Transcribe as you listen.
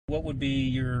What would be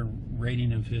your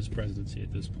rating of his presidency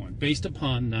at this point, based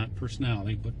upon not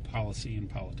personality but policy and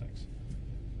politics?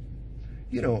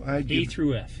 You know, A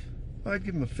through F. I'd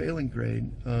give him a failing grade,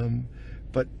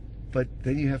 but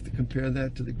then you have to compare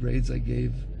that to the grades I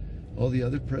gave all the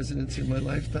other presidents in my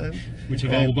lifetime, which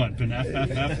have all what been F,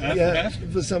 yeah,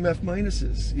 for some F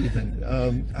minuses even.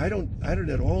 I don't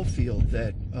at all feel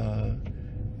that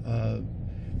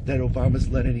that Obama's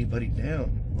let anybody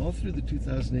down. All through the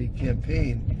 2008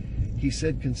 campaign, he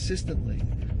said consistently,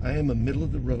 "I am a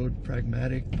middle-of-the-road,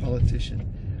 pragmatic politician."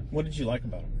 What did you like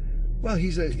about him? Well,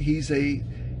 he's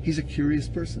a curious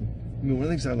person. I mean, one of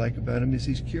the things I like about him is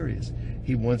he's curious.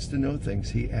 He wants to know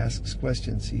things. He asks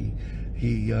questions.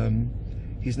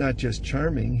 He's not just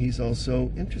charming. He's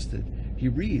also interested. He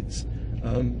reads,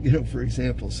 you know, for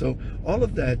example. So all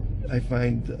of that I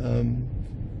find,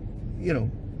 you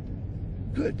know,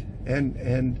 good.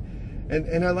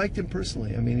 And I liked him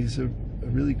personally. I mean, he's a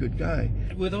really good guy.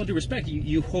 With all due respect,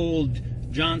 you hold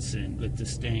Johnson with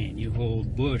disdain. You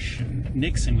hold Bush and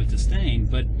Nixon with disdain.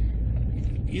 But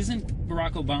isn't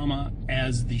Barack Obama,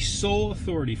 as the sole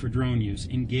authority for drone use,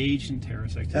 engaged in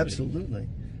terrorist activity? Absolutely,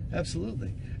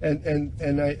 absolutely.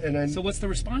 And I. So what's the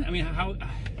response? I mean, how?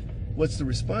 What's the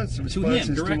response? The To response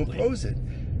him, is directly. to oppose it.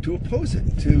 To oppose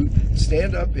it. To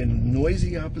stand up in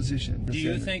noisy opposition. Do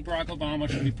you think Barack Obama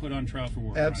should be put on trial for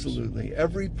war crimes? Absolutely.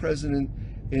 Every president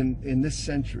in this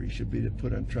century should be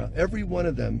put on trial. Every one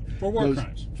of them. For war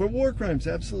crimes. For war crimes,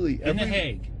 absolutely. In The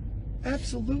Hague.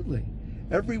 Absolutely.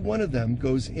 Every one of them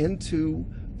goes into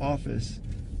office,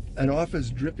 an office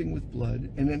dripping with blood,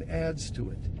 and then adds to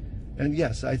it. And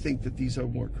yes, I think that these are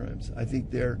war crimes. I think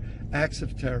they're acts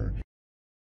of terror.